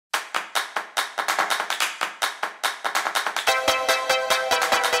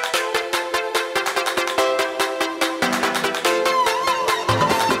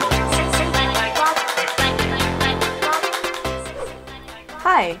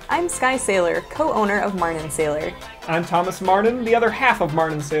I'm Skye Saylor, co-owner of MarninSaylor. I'm Thomas Marnin, the other half of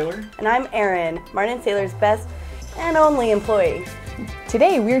MarninSaylor. And I'm Erin, MarninSaylor's best and only employee.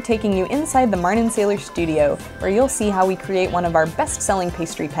 Today we're taking you inside the MarninSaylor studio, where you'll see how we create one of our best-selling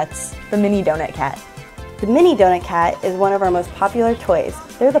pastry pets, the Mini Donut Cat. The Mini Donut Cat is one of our most popular toys.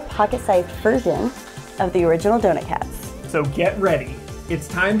 They're the pocket-sized version of the original Donut Cats. So get ready. It's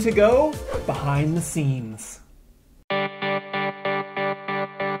time to go behind the scenes.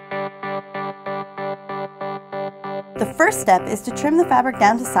 The first step is to trim the fabric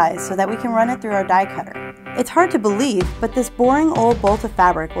down to size so that we can run it through our die cutter. It's hard to believe, but this boring old bolt of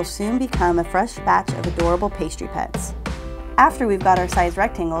fabric will soon become a fresh batch of adorable pastry pets. After we've got our size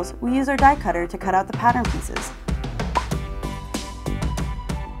rectangles, we use our die cutter to cut out the pattern pieces.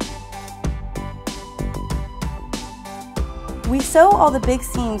 We sew all the big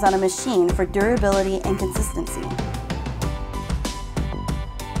seams on a machine for durability and consistency.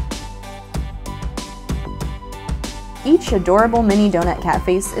 Each adorable mini donut cat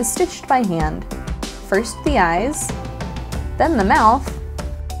face is stitched by hand. First the eyes, then the mouth,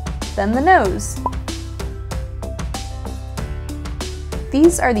 then the nose.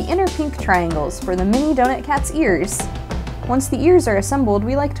 These are the inner pink triangles for the mini donut cat's ears. Once the ears are assembled,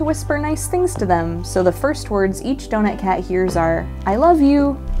 we like to whisper nice things to them, so the first words each donut cat hears are, "I love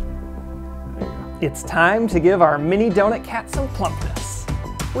you." It's time to give our mini donut cat some plumpness.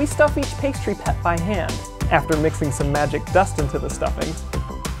 We stuff each pastry pet by hand, after mixing some magic dust into the stuffing.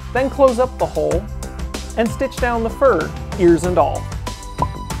 Then close up the hole and stitch down the fur, ears and all.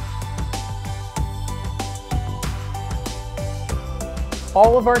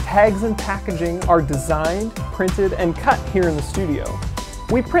 All of our tags and packaging are designed, printed, and cut here in the studio.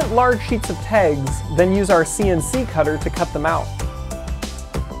 We print large sheets of tags, then use our CNC cutter to cut them out.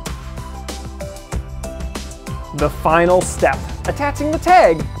 The final step, attaching the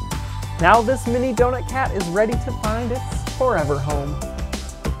tag. Now this mini donut cat is ready to find its forever home.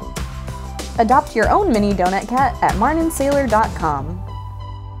 Adopt your own mini donut cat at MarninSaylor.com.